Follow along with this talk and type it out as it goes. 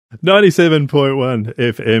97.1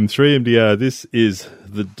 FM, 3MDR. This is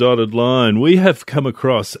The Dotted Line. We have come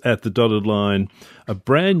across at The Dotted Line a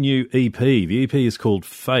brand new EP. The EP is called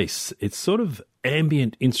Face. It's sort of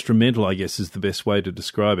ambient instrumental, I guess is the best way to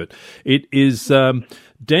describe it. It is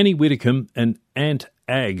Danny Widdicombe and Ant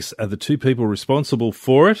Aggs are the two people responsible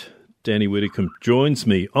for it. Danny Widdicombe joins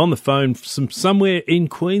me on the phone from somewhere in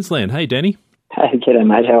Queensland. Hey, Danny. Hey, g'day,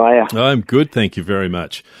 mate. How are you? I'm good, thank you very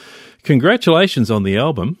much. Congratulations on the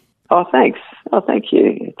album. Oh, thanks. Oh, thank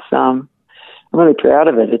you. It's I'm really proud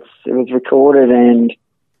of it. It was recorded and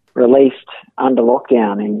released under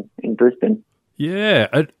lockdown in Brisbane. Yeah,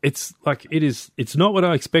 it's not what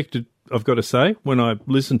I expected, I've got to say, when I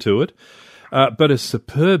listened to it, but a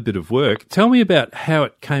superb bit of work. Tell me about how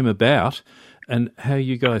it came about and how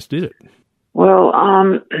you guys did it. Well,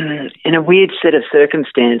 in a weird set of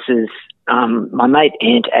circumstances, my mate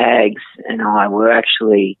Ant Aggs and I were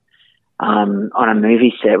actually on a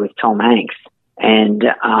movie set with Tom Hanks, and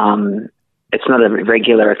it's not a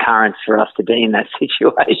regular occurrence for us to be in that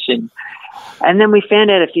situation. And then we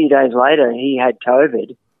found out a few days later he had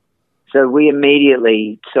COVID, so we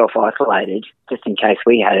immediately self-isolated just in case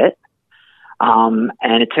we had it.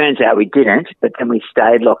 And it turns out we didn't, but then we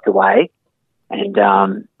stayed locked away. And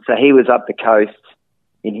so he was up the coast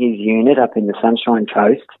in his unit up in the Sunshine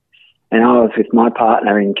Coast, and I was with my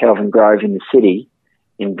partner in Kelvin Grove in the city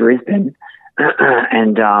in Brisbane.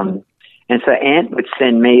 And so Ant would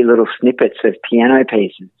send me little snippets of piano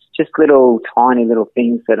pieces, just little tiny little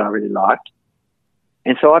things that I really liked.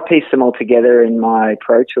 And so I pieced them all together in my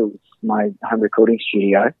Pro Tools, my home recording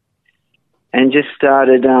studio, and just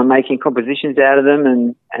started making compositions out of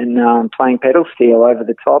them and playing pedal steel over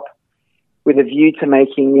the top with a view to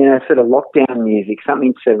making, sort of lockdown music,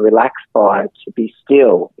 something to relax by, to be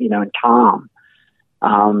still, and calm.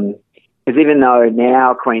 Because even though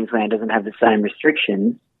now Queensland doesn't have the same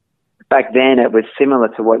restrictions, back then it was similar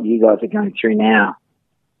to what you guys are going through now,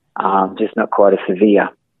 just not quite as severe.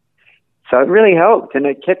 So it really helped, and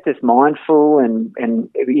it kept us mindful, and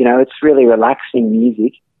it's really relaxing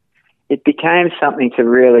music. It became something to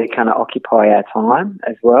really kind of occupy our time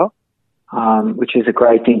as well, which is a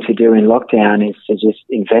great thing to do in lockdown, is to just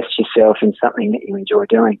invest yourself in something that you enjoy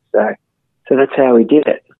doing. So that's how we did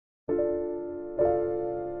it.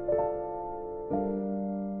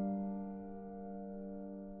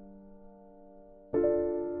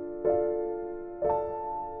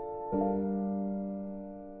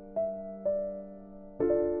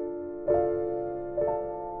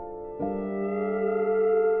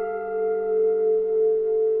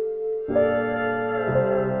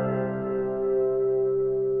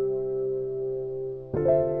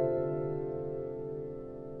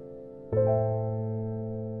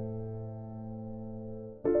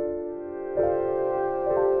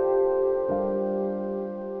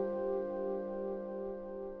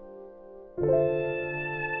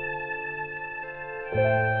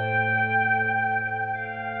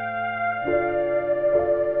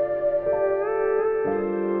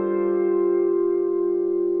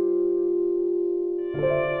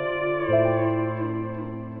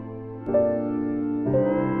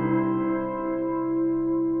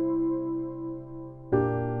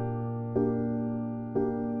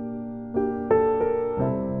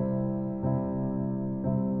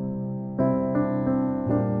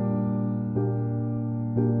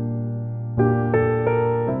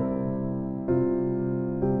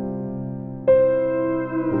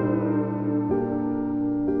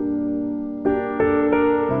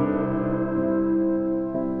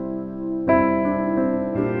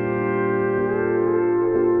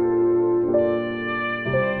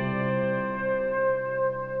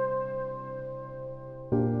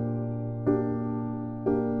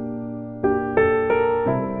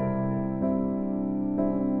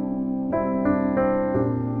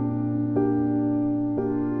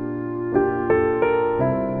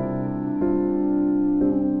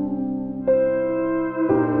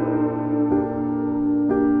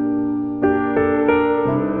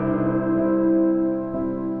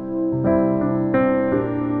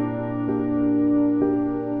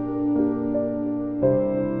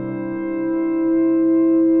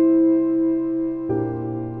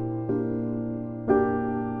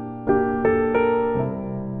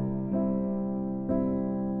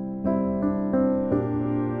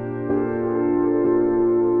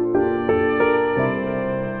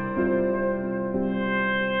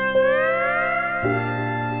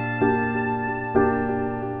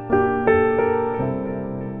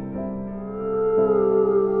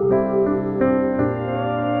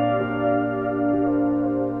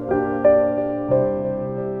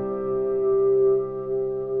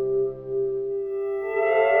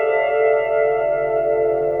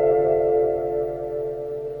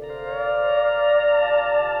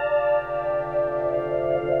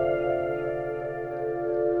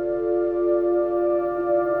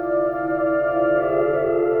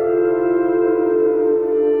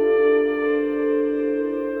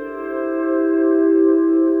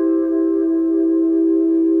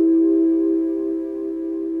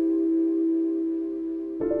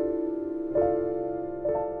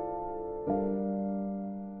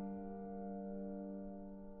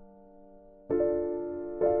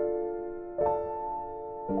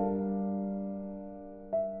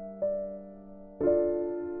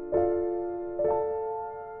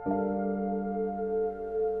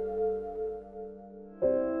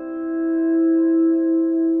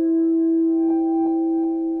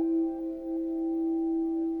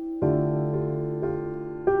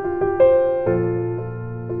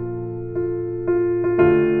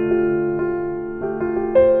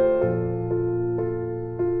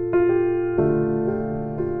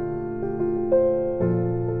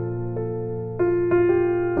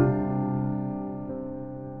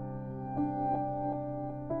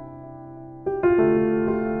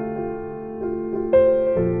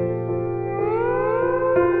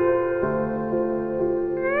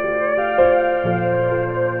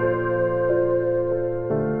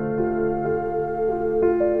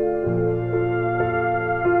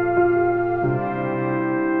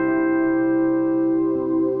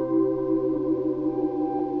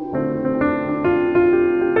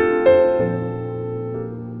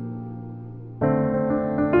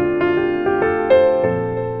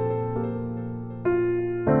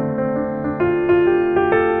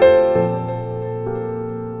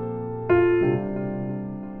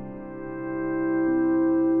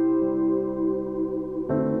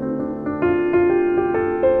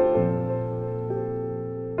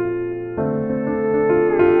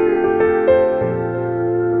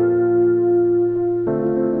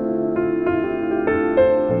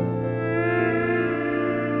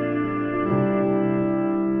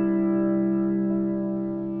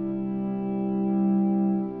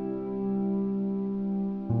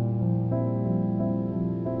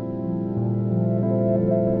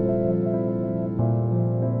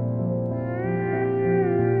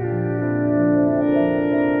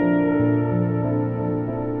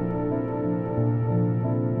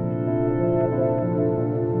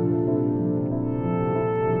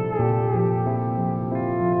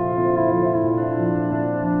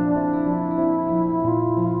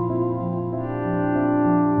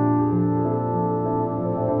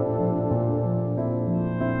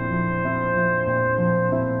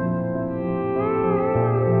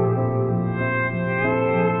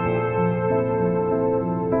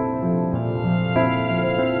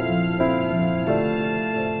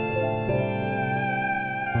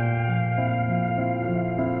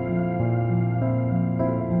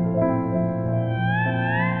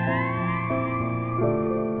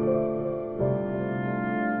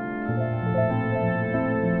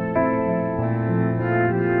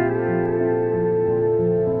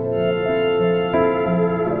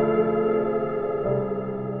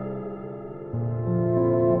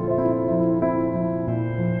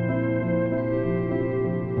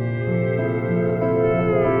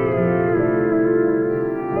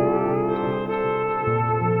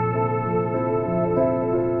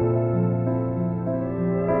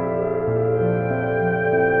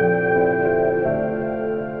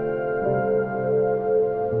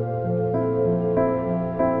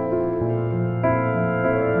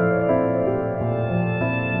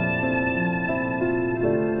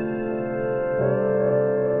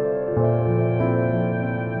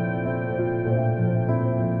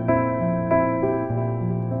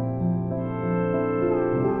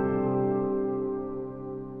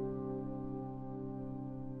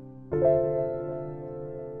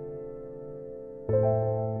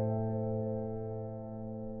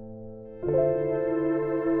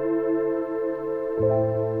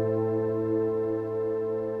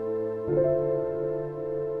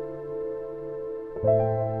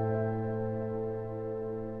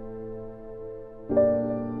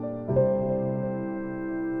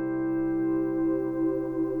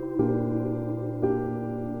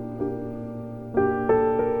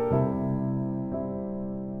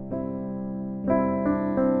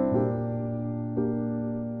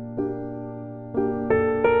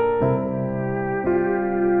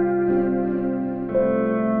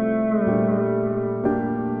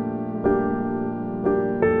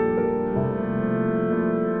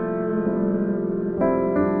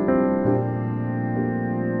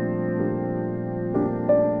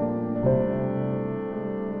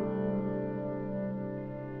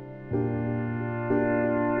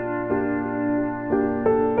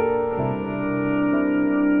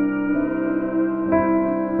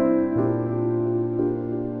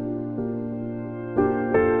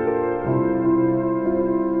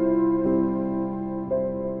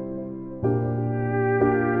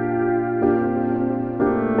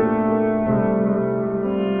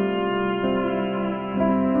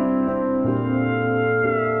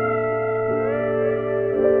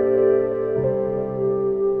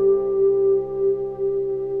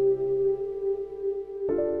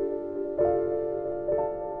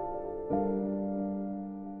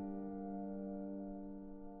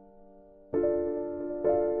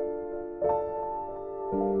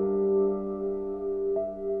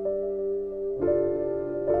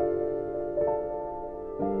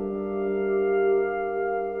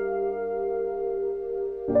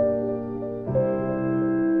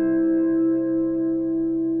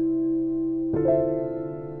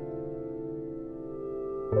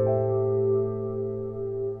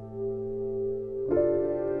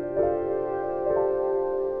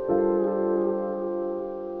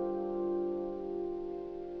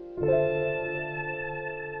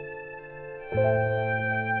 You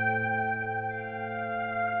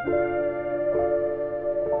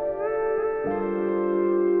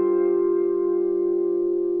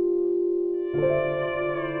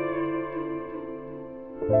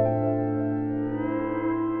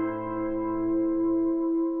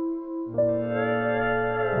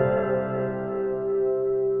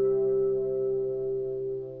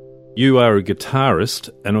are a guitarist,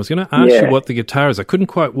 and I was going to ask you what the guitar is. I couldn't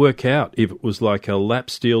quite work out if it was like a lap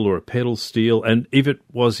steel or a pedal steel, and if it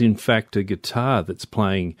was in fact a guitar that's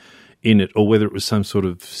playing in it, or whether it was some sort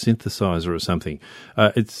of synthesizer or something.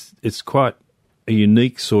 It's quite a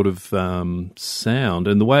unique sort of sound,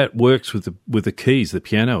 and the way it works with the keys, the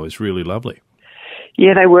piano, is really lovely.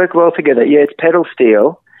 Yeah, they work well together. Yeah, it's pedal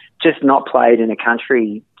steel, just not played in a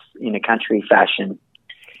country fashion.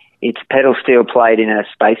 It's pedal steel played in a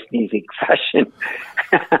space music fashion,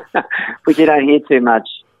 which you don't hear too much.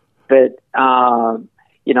 But, I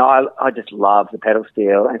just love the pedal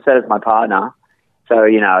steel, and so does my partner. So,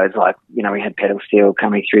 it's like, we had pedal steel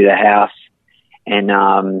coming through the house, and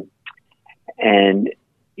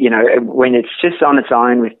when it's just on its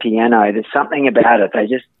own with piano, there's something about it. They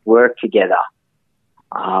just work together.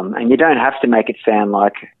 And you don't have to make it sound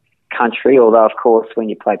like country, although, of course, when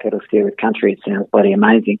you play pedal steel with country, it sounds bloody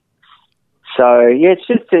amazing. So yeah,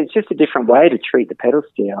 it's just a different way to treat the pedal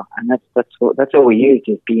steel, and that's all we use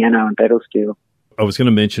is piano and pedal steel. I was going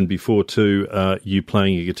to mention before too, you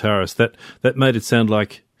playing a guitarist. That made it sound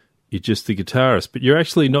like you're just the guitarist, but you're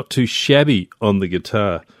actually not too shabby on the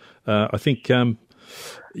guitar. I think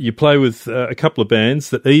you play with a couple of bands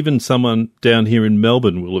that even someone down here in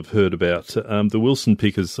Melbourne will have heard about. The Wilson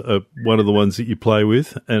Pickers are one of the ones that you play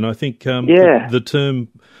with, and I think the term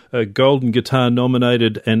Golden Guitar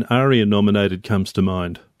nominated and ARIA nominated comes to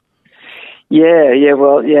mind.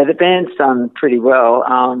 The band's done pretty well.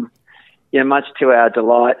 Much to our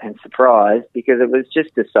delight and surprise, because it was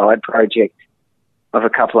just a side project of a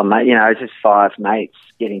couple of mates. Just 5 mates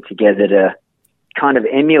getting together to kind of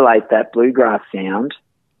emulate that bluegrass sound,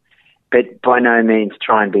 but by no means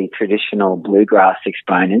try and be traditional bluegrass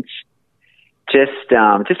exponents. Just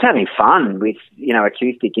having fun with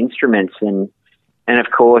acoustic instruments and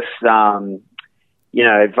of course vocal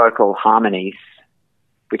harmonies,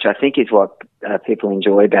 which I think is what people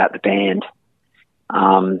enjoy about the band.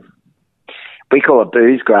 We call it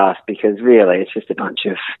booze grass because really it's just a bunch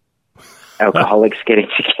of alcoholics getting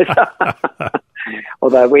together.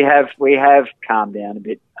 Although we have calmed down a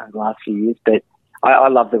bit over the last few years, but I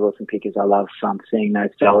love the Wilson Pickers. I love seeing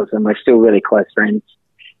those fellas, and we're still really close friends.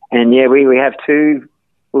 And we have 2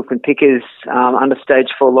 Wilson Pickers under stage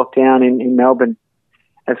 4 lockdown in Melbourne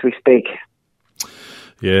as we speak.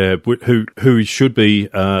 Yeah, who should be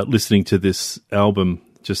listening to this album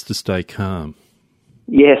just to stay calm.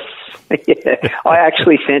 Yes, yeah. I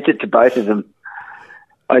actually sent it to both of them.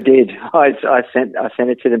 I did. I sent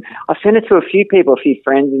it to them. I sent it to a few people, a few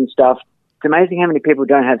friends and stuff. It's amazing how many people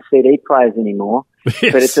don't have CD players anymore.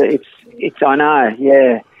 Yes. But it's I know,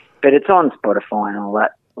 yeah. But it's on Spotify and all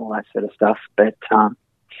that sort of stuff. But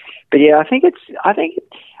yeah, I think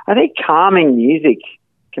calming music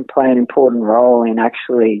can play an important role in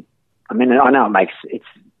actually. I mean, I know it's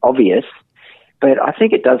obvious, but I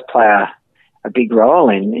think it does play a big role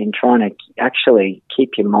in trying to actually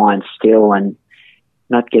keep your mind still and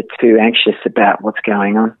not get too anxious about what's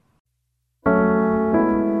going on.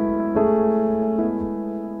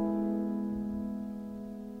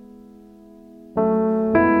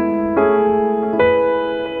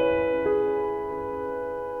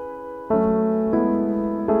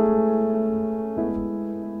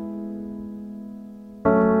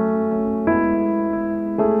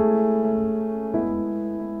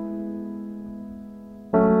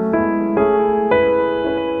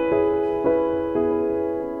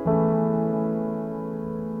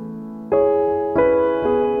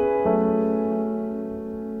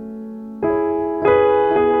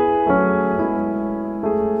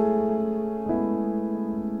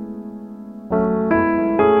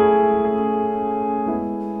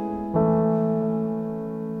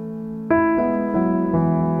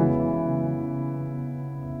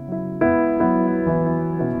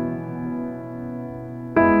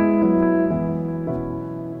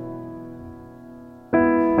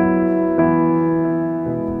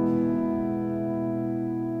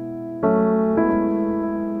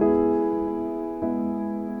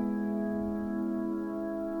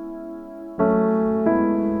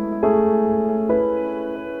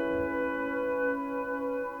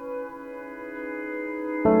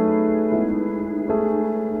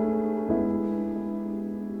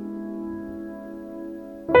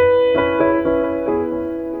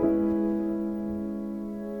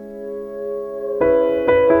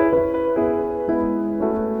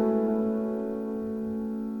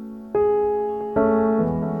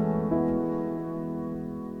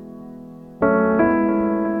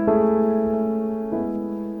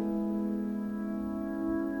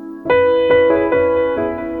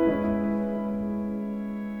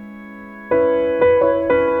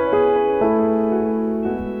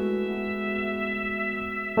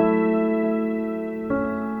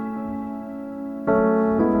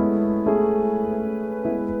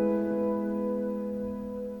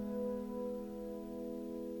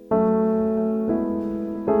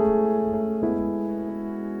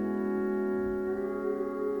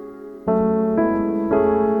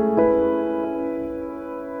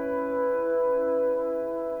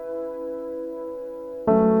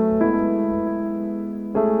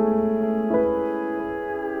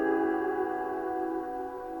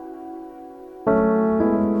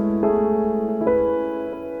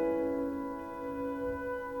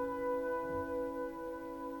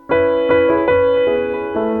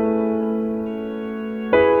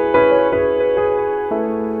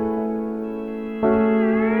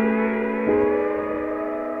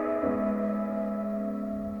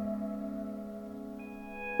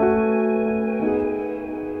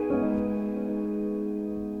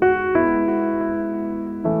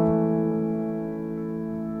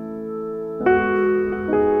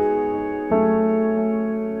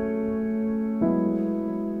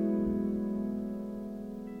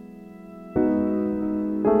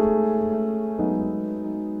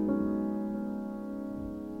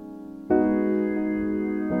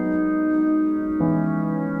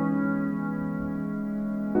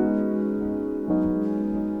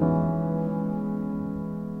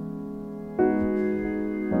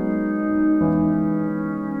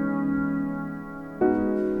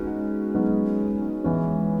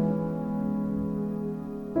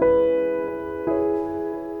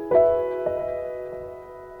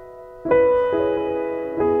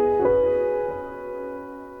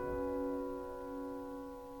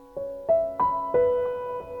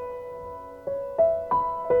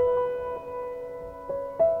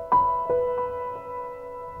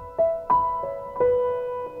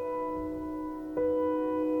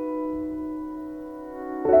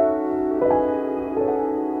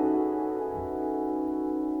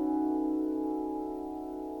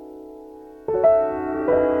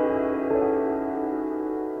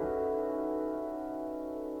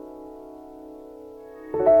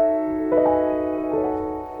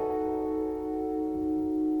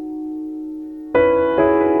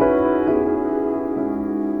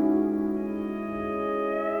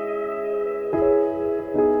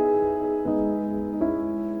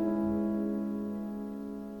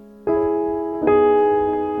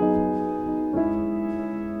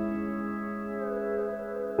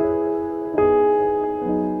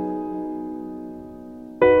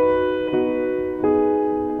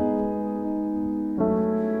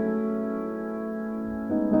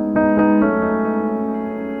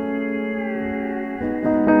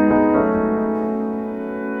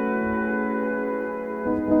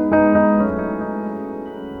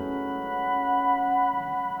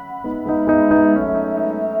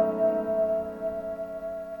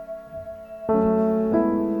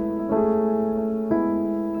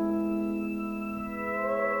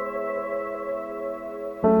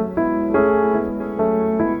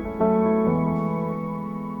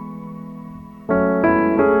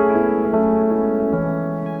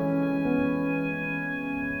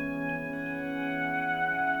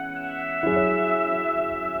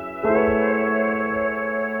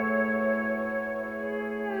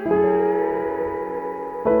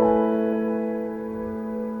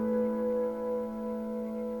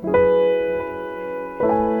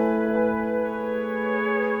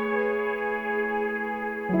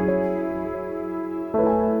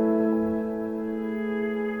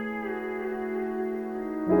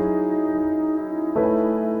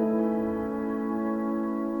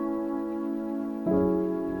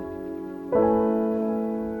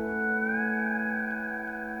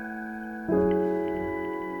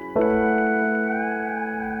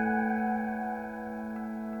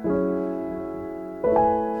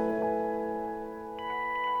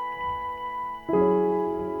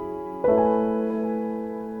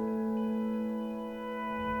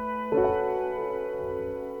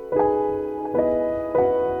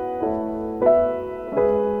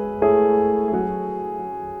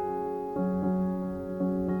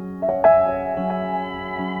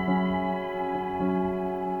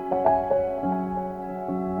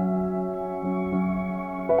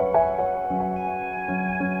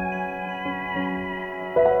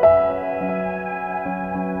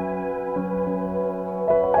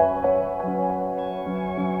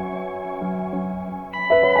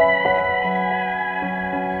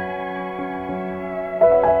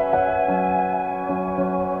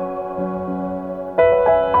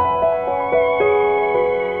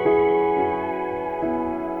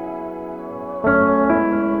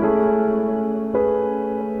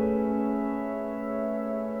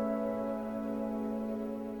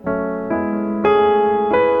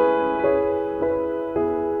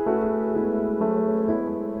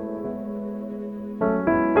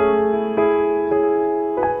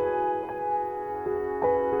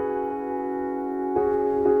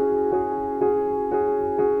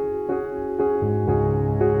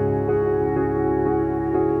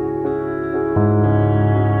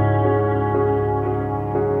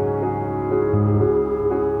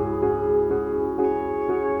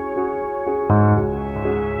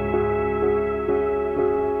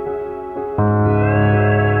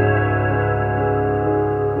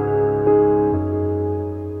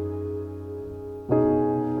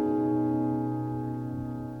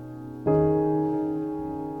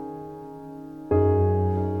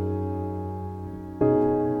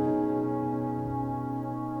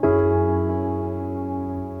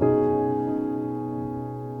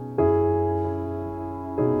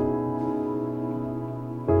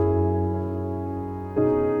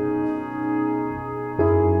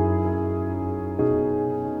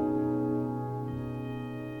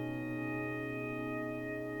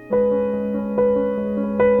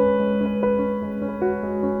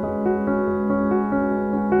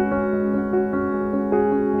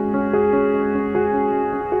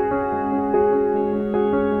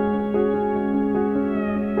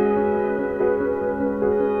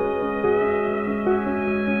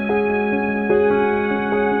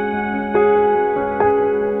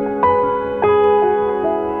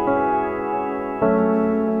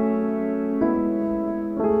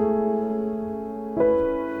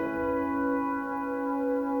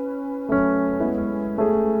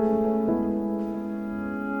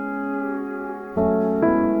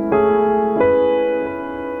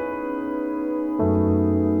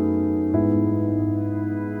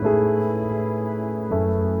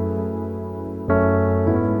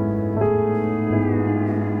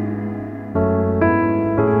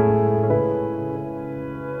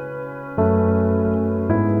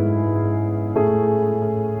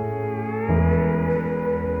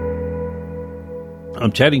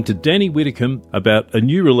 I'm chatting to Danny Widdicombe about a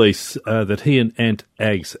new release that he and Ant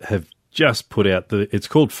Aggs have just put out. It's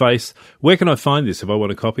called Face. Where can I find this if I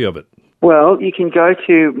want a copy of it? Well, you can go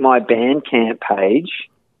to my Bandcamp page.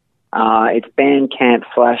 It's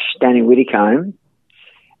Bandcamp/Danny Widdicombe,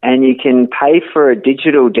 and you can pay for a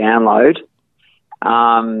digital download.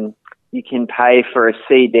 You can pay for a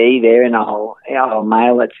CD there, and I'll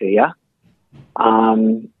mail it to you.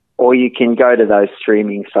 Or you can go to those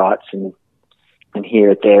streaming sites and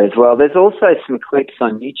hear it there as well. There's also some clips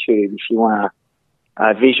on YouTube if you want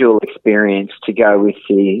a visual experience to go with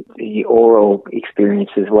the oral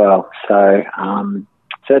experience as well. So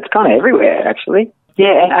it's kind of everywhere, actually.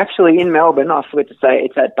 Yeah, and actually in Melbourne, I forgot to say,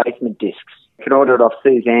 it's at Basement Discs. You can order it off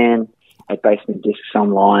Suzanne at Basement Discs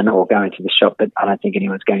online or go into the shop, but I don't think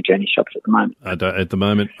anyone's going to any shops at the moment. At the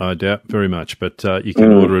moment, I doubt very much, but you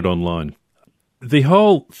can order it online. The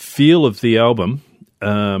whole feel of the album,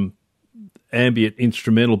 ambient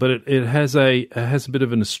instrumental, but it has a bit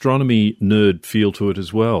of an astronomy nerd feel to it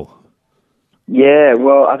as well. Yeah,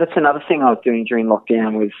 well, that's another thing I was doing during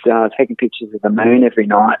lockdown was taking pictures of the moon every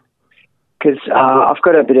night, because I've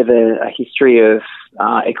got a bit of a history of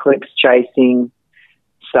eclipse chasing,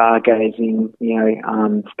 stargazing,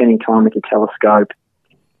 spending time with the telescope.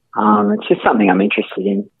 It's just something I'm interested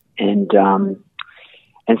in,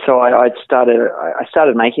 and so I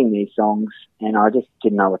started making these songs, and I just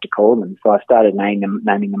didn't know what to call them. So I started naming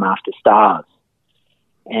them after stars.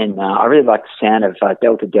 And I really like the sound of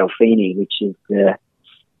Delta Delphini, which is the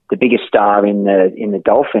biggest star in the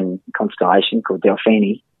dolphin constellation called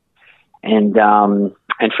Delphini. And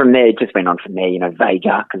from there, it just went on from there,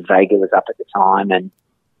 Vega, because Vega was up at the time, and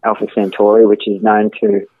Alpha Centauri, which is known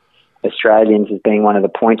to Australians as being one of the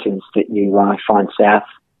pointers that you find south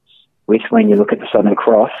with when you look at the Southern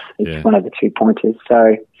Cross. It's one of the 2 pointers.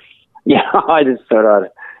 So, yeah, I just thought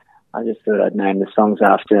I'd name the songs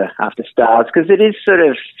after stars, because it is sort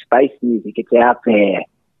of space music. It's out there.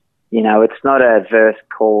 It's not a verse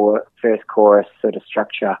chorus sort of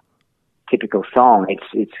structure typical song.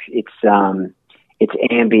 It's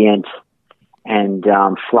ambient and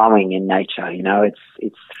flowing in nature.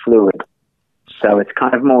 It's fluid. So it's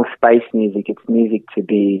kind of more space music. It's music to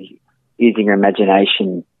be using your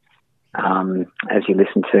imagination as you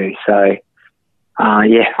listen to. So, I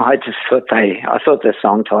just thought the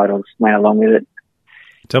song titles went along with it.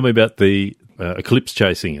 Tell me about the eclipse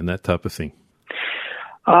chasing and that type of thing.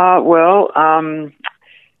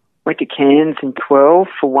 Went to Cairns in 12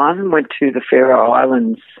 for one. Went to the Faroe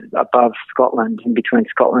Islands above Scotland, in between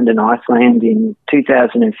Scotland and Iceland in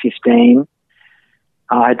 2015.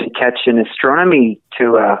 I had to catch an astronomy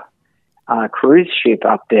tour cruise ship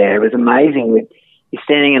up there. It was amazing. You're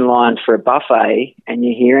standing in line for a buffet and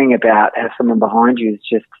you're hearing about how someone behind you has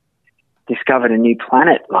just discovered a new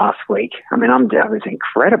planet last week. I mean, it was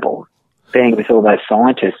incredible being with all those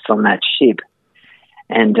scientists on that ship,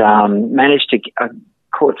 and managed to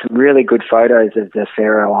caught some really good photos of the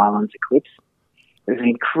Faroe Islands eclipse. It was an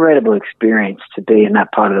incredible experience to be in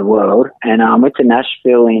that part of the world. And I went to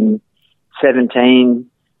Nashville in 17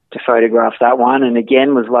 to photograph that one, and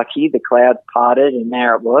again was lucky. The clouds parted and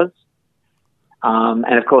there it was.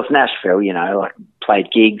 And of course, Nashville,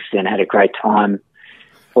 played gigs and had a great time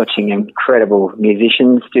watching incredible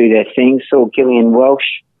musicians do their thing. Saw Gillian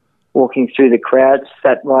Welsh walking through the crowd,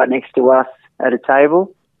 sat right next to us at a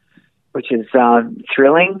table, which is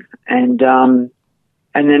thrilling. And then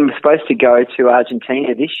we're supposed to go to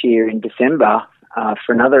Argentina this year in December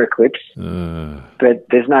for another eclipse, but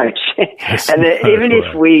there's no chance. And even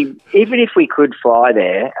if we could fly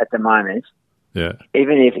there at the moment, even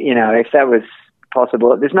if that was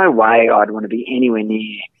possible, there's no way I'd want to be anywhere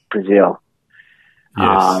near Brazil.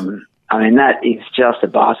 Yes. I mean, that is just a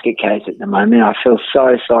basket case at the moment. I feel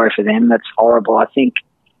so sorry for them. That's horrible. I think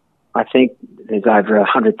there's over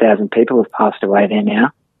 100,000 people have passed away there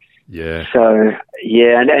now. Yeah. So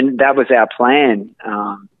and that was our plan.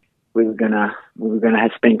 We were gonna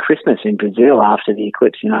spend Christmas in Brazil after the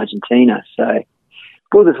eclipse in Argentina. So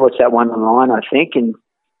we'll just watch that one online, I think, and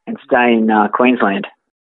stay in Queensland.